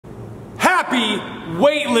Happy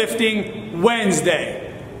Weightlifting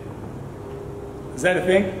Wednesday. Is that a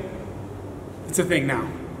thing? It's a thing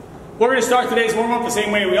now. We're going to start today's warm-up the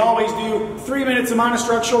same way we always do. 3 minutes of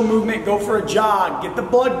monostructural movement. Go for a jog. Get the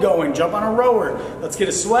blood going. Jump on a rower. Let's get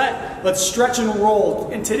a sweat. Let's stretch and roll.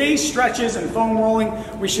 In today's stretches and foam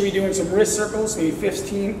rolling, we should be doing some wrist circles, maybe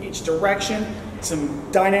 15 each direction.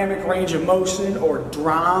 Some dynamic range of motion or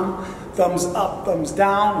DROM. Thumbs up, thumbs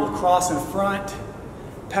down. We'll cross in front.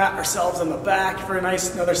 Pat ourselves on the back for a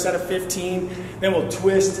nice another set of 15. Then we'll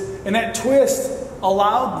twist. And that twist,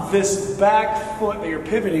 allow this back foot that you're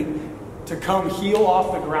pivoting to come heel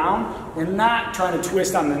off the ground. We're not trying to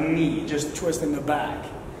twist on the knee, just twist in the back.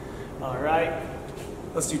 All right,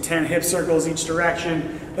 let's do 10 hip circles each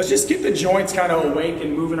direction. Let's just get the joints kind of awake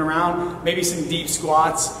and moving around. Maybe some deep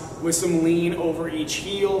squats with some lean over each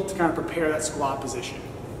heel to kind of prepare that squat position.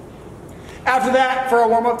 After that, for our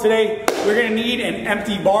warm-up today, we're gonna need an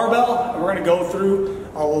empty barbell, and we're gonna go through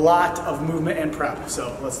a lot of movement and prep,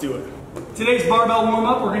 so let's do it. Today's barbell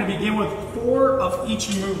warm-up, we're going to begin with 4 of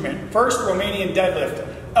each movement. First, Romanian deadlift.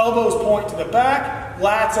 Elbows point to the back,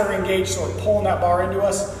 lats are engaged, so we're pulling that bar into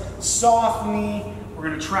us. Soft knee, we're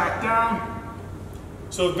going to track down.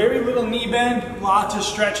 So very little knee bend, lots of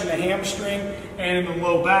stretch in the hamstring and in the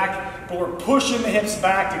low back, but we're pushing the hips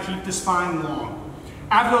back to keep the spine long.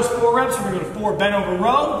 After those 4 reps, we're going to go to 4 bent over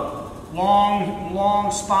row.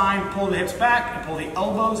 Long spine, pull the hips back and pull the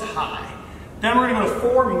elbows high. Then we're going to go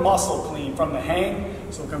to 4 muscle clean from the hang.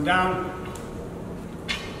 So we'll come down.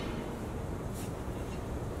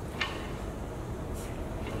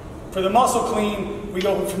 For the muscle clean, we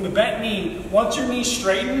go from the bent knee. Once your knees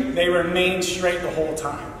straighten, they remain straight the whole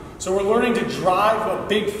time. So we're learning to drive a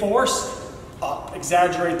big force up,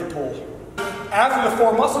 exaggerate the pull. After the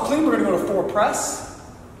 4 muscle clean, we're going to go to 4 press.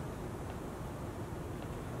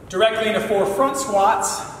 Directly into 4 front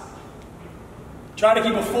squats. Try to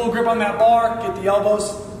keep a full grip on that bar, get the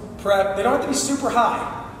elbows prepped. They don't have to be super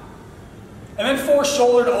high. And then 4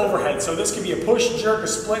 shoulder to overhead. So this could be a push jerk, a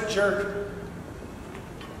split jerk.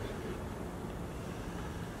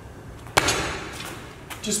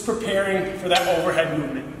 Just preparing for that overhead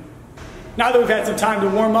movement. Now that we've had some time to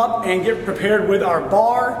warm up and get prepared with our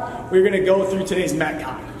bar, we're gonna go through today's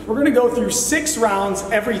Metcon. We're gonna go through 6 rounds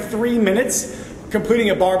every 3 minutes,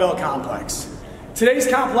 completing a barbell complex. Today's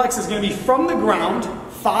complex is going to be from the ground,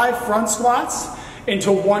 5 front squats,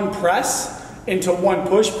 into 1 press, into 1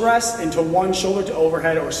 push press, into 1 shoulder to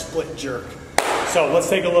overhead or split jerk. So let's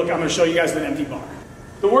take a look. I'm going to show you guys with an empty bar.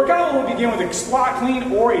 The workout will begin with a squat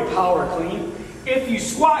clean or a power clean. If you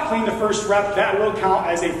squat clean the first rep, that will count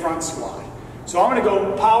as a front squat. So I'm going to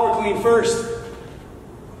go power clean first.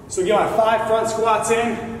 So get my 5 front squats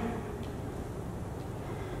in.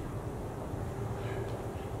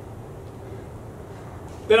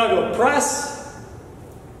 Then I'll go press,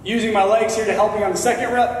 using my legs here to help me on the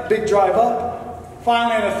 2nd rep, big drive up.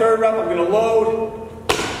 Finally on the 3rd rep, I'm gonna load,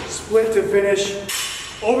 split to finish.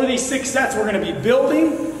 Over these 6 sets, we're gonna be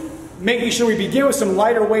building, making sure we begin with some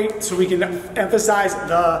lighter weight so we can emphasize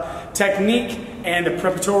the technique and the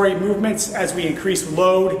preparatory movements as we increase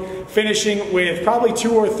load, finishing with probably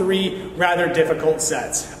 2 or 3 rather difficult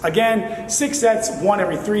sets. Again, 6 sets, 1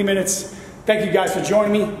 every 3 minutes. Thank you guys for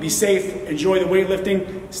joining me. Be safe, enjoy the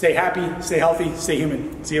weightlifting, stay happy, stay healthy, stay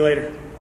human. See you later.